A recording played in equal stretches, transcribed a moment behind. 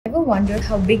wonder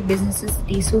how big businesses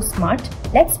stay so smart?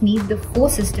 Let's meet the 4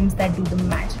 systems that do the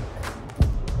magic.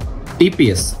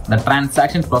 TPS, the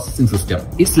transaction processing system,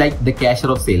 is like the cashier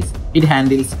of sales. It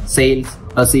handles sales,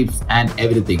 receipts and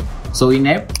everything. So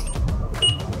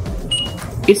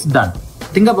it's done.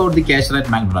 Think about the cashier at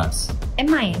McDonald's.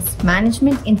 MIS,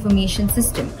 Management Information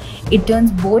System. It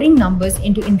turns boring numbers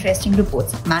into interesting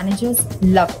reports. Managers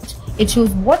love it. It shows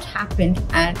what happened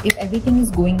and if everything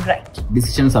is going right.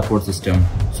 Decision support system.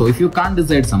 So if you can't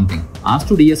decide something, ask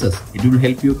to DSS. It will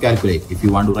help you calculate. If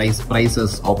you want to raise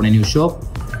prices, open a new shop,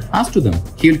 ask to them.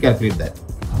 He will calculate that.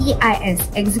 EIS,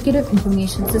 Executive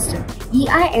Information System.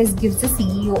 EIS gives the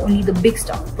CEO only the big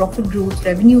stuff, profit growth,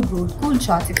 revenue growth, cool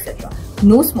charts, etc.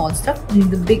 No small stuff, only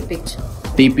the big picture.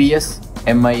 TPS,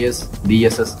 MIS,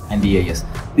 DSS and EIS.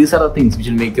 These are the things which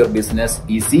will make your business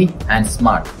easy and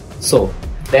smart. So,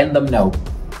 learn them now.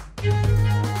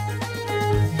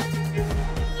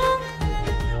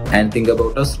 And think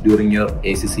about us during your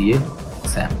ACCA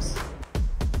exams.